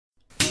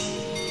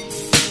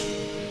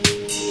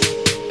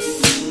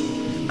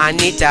I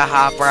need to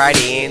hop right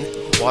in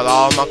while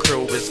all my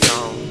crew is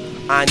gone.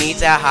 I need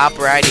to hop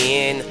right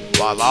in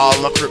while all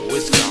my crew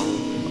is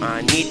gone. I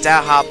need to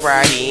hop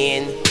right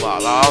in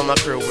while all my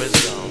crew is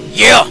gone.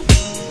 Yeah!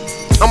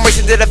 I'm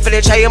racing to the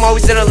finish, I am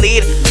always in the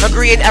lead.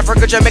 Hungry in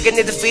Africa, Jamaica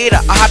need the feed.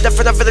 I hopped up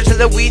for the village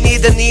that we need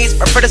the needs,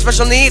 or for the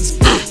special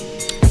needs.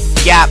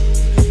 Yeah,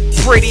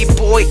 pretty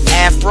boy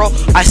Afro.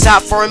 I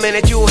stopped for a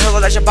minute, you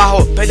handle that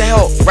shabaho, pay the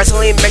hell.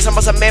 Wrestling makes a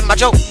muscle man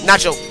macho,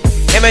 nacho.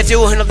 Him and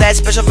do handle that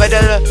special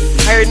vendetta.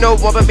 I heard no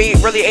one but me,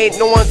 really ain't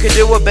no one could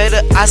do it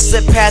better. I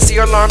slip past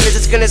your alarm,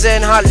 his skin is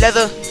in hot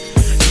leather.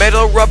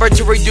 Metal rubber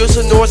to reduce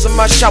the noise of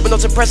my shot with no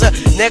suppressor.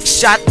 Next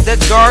shot, the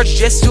guards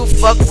just to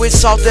fuck with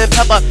salt and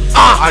pepper.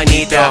 I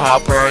need to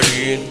hop right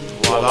in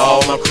while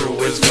all my crew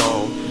is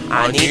gone.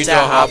 I need to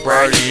hop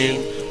right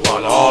in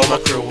while all my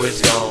crew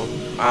is gone.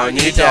 I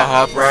need to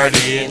hop right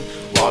in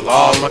while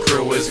all my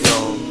crew is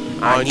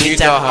gone. I need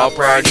to hop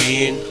right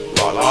in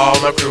while all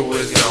my crew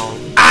is gone.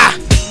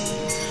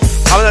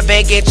 I'm the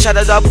bank, get shut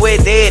up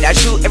with it. I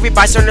shoot every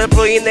bystander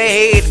employee in the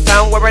head.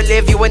 Found where I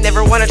live, you would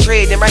never wanna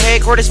trade. In my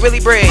headquarters, really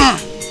bread.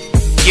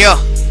 Yeah,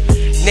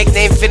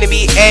 nickname finna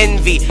be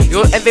Envy.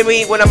 You'll envy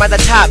me when I'm at the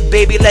top,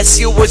 baby. Less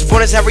you was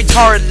born as a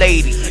retarded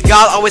lady.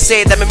 Y'all always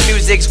say that my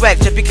music's whack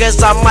just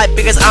because I'm white,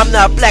 because I'm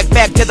not black.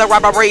 Back to the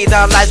robbery,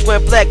 the lights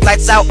went black.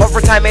 Lights out,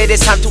 overtime, it is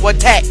time to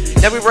attack.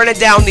 Now we running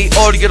down the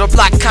old ghetto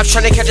block. Cops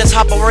trying to catch us,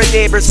 hop over a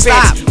neighbor's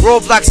fence.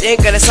 Roadblocks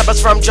ain't gonna stop us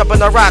from jumping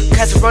the rock.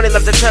 Cause we running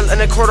left the trail in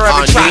a quarter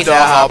of a track. I need to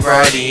hop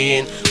right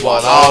in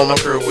while all my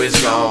crew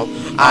is gone.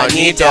 I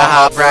need to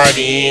hop right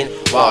in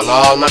while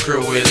all my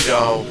crew is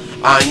gone.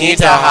 I need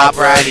to hop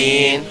right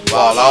in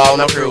while all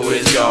my crew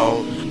is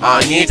gone.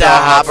 I need to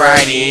hop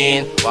right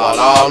in while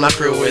all my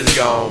crew is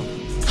gone.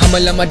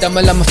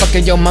 Humma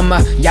fucking yo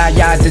mama.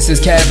 Yeah, this is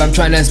Kev. I'm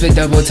trying to spit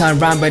double time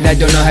rhyme, but I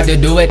don't know how to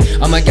do it.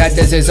 Oh my god,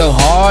 this is so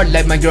hard.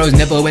 Like my girl's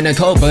nipple in a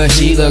coat, but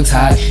she looks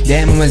hot.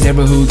 Damn, was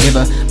ever who give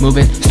a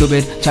moving,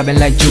 stupid, chopping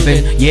like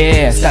Cupid.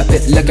 Yeah, stop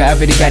it, look, I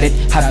already got it.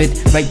 Hop it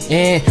right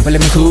in, well,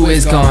 my crew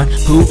is gone.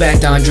 Who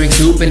back on, drink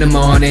soup in the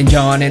morning,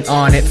 yawning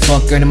on it.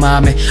 Fucking the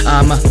mommy,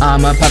 I'm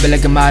a pop it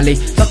like a molly.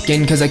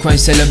 Fucking cause I crunch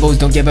syllables,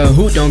 don't give a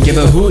hoot, don't give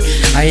a hoot.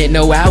 I ain't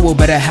no owl,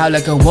 but I howl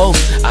like a wolf.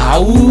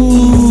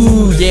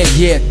 Ow,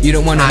 yeah. You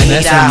don't wanna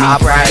mess with me. I need to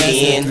hop right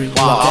in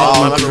while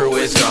all my crew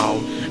is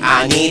gone.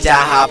 I need to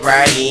hop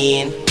right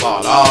in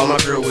while all my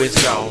crew is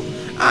gone.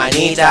 I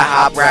need to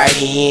hop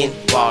right in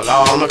while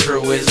all my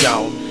crew is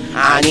gone.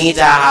 I need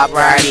to hop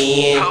right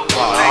in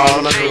while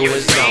all my crew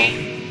is gone.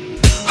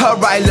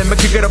 Alright, let me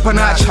kick it up a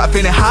notch. I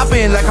finna hop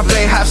in like I'm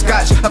playing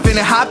hopscotch. I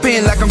finna hop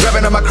in like I'm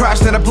grabbing on my crotch.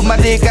 Then I put my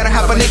dick, gotta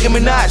hop a Nicki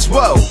Minaj.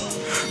 Whoa.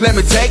 Let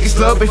me take it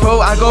slow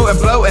before I go and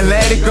blow and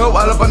let it go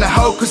all up on the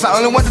hoe. Cause I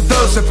only want the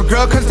dose. If a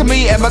girl comes to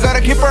me, am I gonna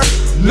keep her?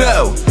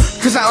 No,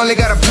 cause I only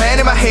got a plan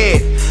in my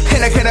head.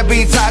 And I cannot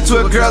be tied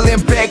to a girl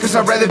in bed. Cause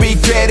I'd rather be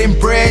getting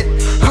bread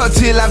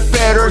until I'm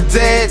fed or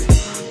dead.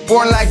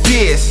 Born like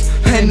this,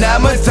 and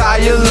I'ma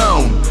die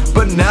alone.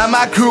 But now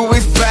my crew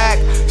is back,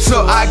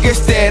 so I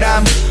guess that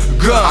I'm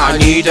gone. I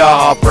need to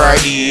hop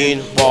right in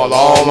while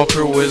all my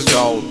crew is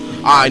gone.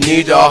 I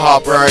need to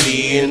hop right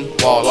in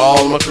while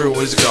all my crew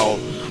is gone.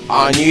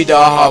 I need to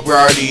hop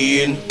right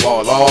in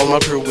while all my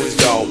crew is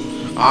gone.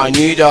 I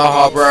need to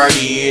hop right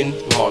in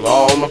while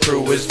all my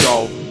crew is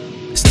gone.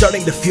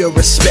 Starting to feel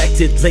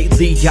respected.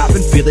 Lately I've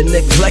been feeling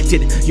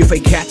neglected. You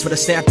fake cats with a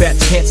snapback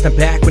can't snap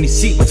back when you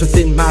see what's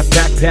within my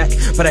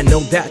backpack. But I know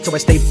that, so I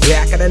stay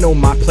back, and I know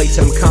my place,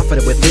 and I'm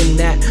confident within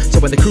that. So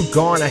when the crew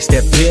gone, I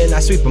step in,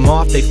 I sweep them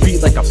off, they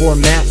feel like a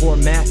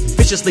format.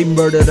 Viciously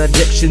murdered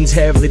addictions,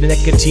 heavily to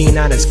nicotine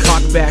on his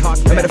cockback.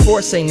 A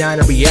metaphor saying nine,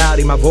 in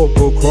reality my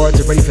vocal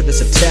cords are ready for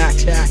this attack.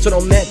 So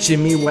don't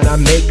mention me when I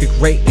make it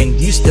great, and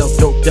you still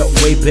doped up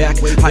way back.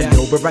 I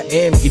know where I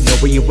am, you know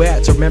where you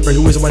at, so remember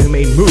who was the one who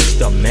made moves,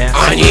 dumbass.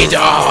 I need to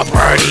hop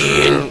right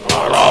in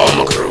while all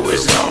my crew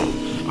is gone.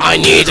 I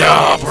need to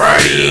hop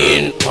right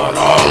in while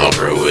all my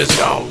crew is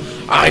gone.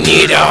 I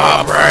need to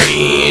hop right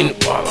in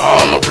while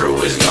all my crew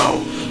is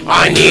gone.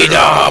 I need to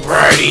hop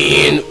right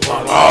in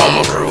while all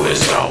my crew